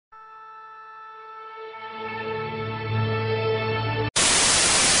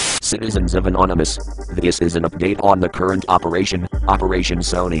citizens of Anonymous. This is an update on the current Operation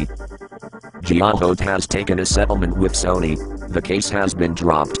Sony. Giahote has taken a settlement with Sony. The case has been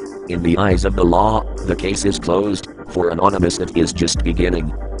dropped. In the eyes of the law, the case is closed. For Anonymous, it is just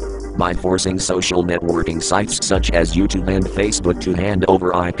beginning. By forcing social networking sites such as YouTube and Facebook to hand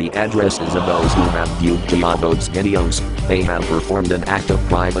over IP addresses of those who have viewed Giahote's videos, they have performed an act of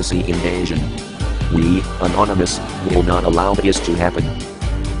privacy invasion. We, Anonymous, will not allow this to happen.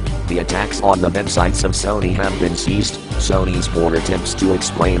 The attacks on the websites of Sony have been ceased. Sony's poor attempts to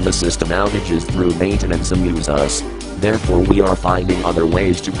explain the system outages through maintenance amuse us. Therefore we are finding other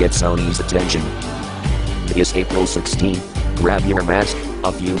ways to get Sony's attention. This April 16, grab your mask,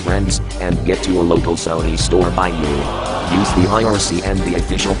 a few friends, and get to a local Sony store by you. Use the IRC and the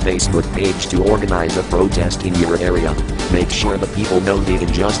official Facebook page to organize a protest in your area. Make sure the people know the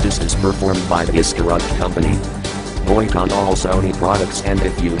injustices performed by this corrupt company. Boycott all Sony products, and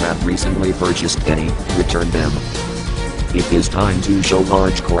if you have recently purchased any, return them. It is time to show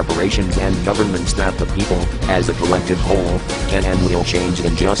large corporations and governments that the people, as a collective whole, can and will change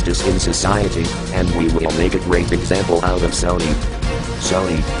injustice in society, and we will make a great example out of Sony.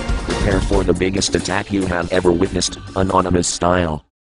 Sony, prepare for the biggest attack you have ever witnessed, Anonymous style.